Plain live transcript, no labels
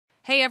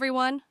Hey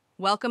everyone,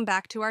 welcome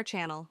back to our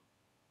channel.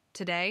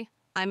 Today,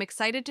 I'm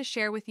excited to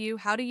share with you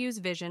how to use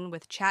Vision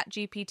with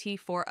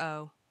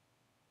ChatGPT-4o.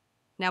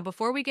 Now,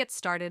 before we get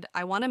started,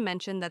 I want to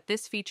mention that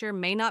this feature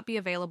may not be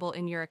available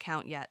in your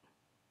account yet.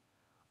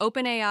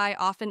 OpenAI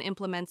often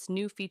implements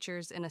new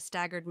features in a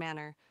staggered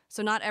manner,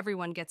 so not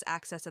everyone gets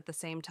access at the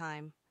same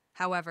time.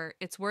 However,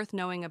 it's worth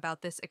knowing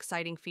about this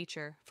exciting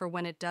feature for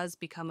when it does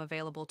become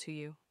available to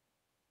you.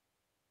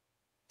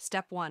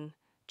 Step 1.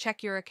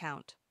 Check your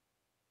account.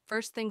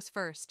 First things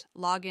first,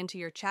 log into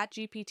your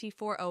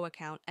ChatGPT-4o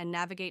account and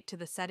navigate to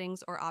the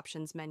Settings or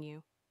Options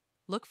menu.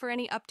 Look for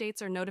any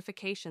updates or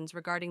notifications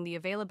regarding the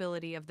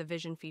availability of the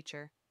Vision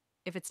feature.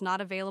 If it's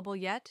not available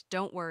yet,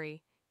 don't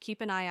worry.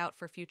 Keep an eye out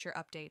for future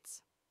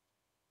updates.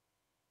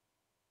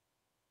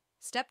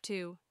 Step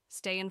 2.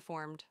 Stay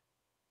informed.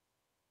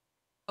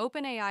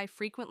 OpenAI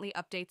frequently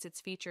updates its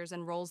features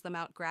and rolls them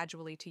out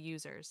gradually to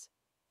users.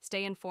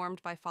 Stay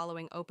informed by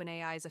following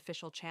OpenAI's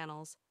official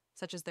channels,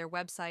 such as their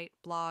website,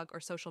 blog, or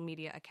social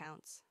media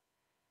accounts.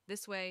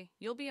 This way,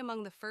 you'll be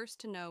among the first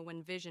to know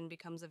when Vision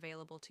becomes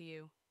available to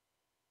you.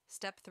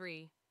 Step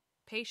 3.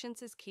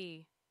 Patience is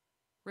key.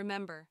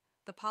 Remember,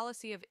 the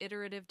policy of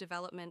iterative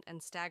development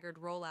and staggered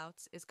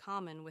rollouts is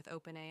common with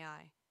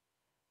OpenAI.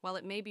 While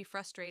it may be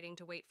frustrating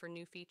to wait for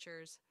new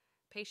features,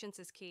 patience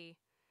is key.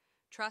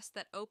 Trust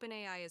that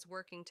OpenAI is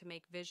working to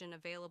make Vision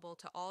available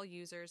to all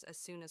users as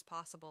soon as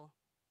possible.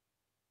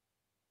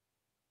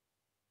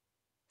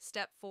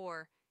 Step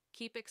 4.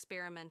 Keep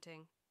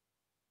experimenting.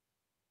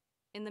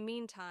 In the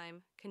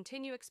meantime,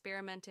 continue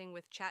experimenting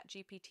with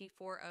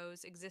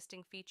ChatGPT-4o's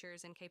existing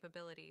features and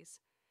capabilities.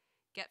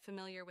 Get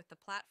familiar with the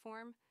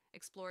platform,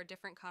 explore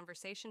different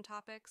conversation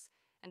topics,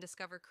 and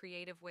discover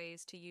creative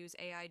ways to use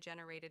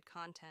AI-generated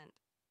content.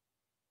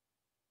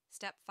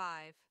 Step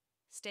 5.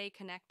 Stay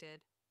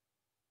connected.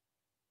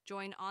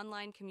 Join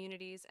online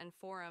communities and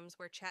forums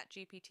where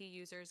ChatGPT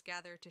users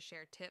gather to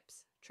share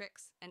tips,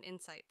 tricks, and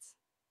insights.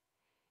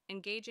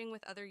 Engaging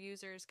with other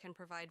users can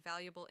provide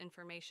valuable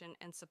information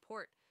and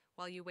support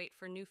while you wait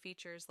for new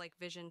features like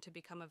Vision to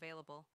become available.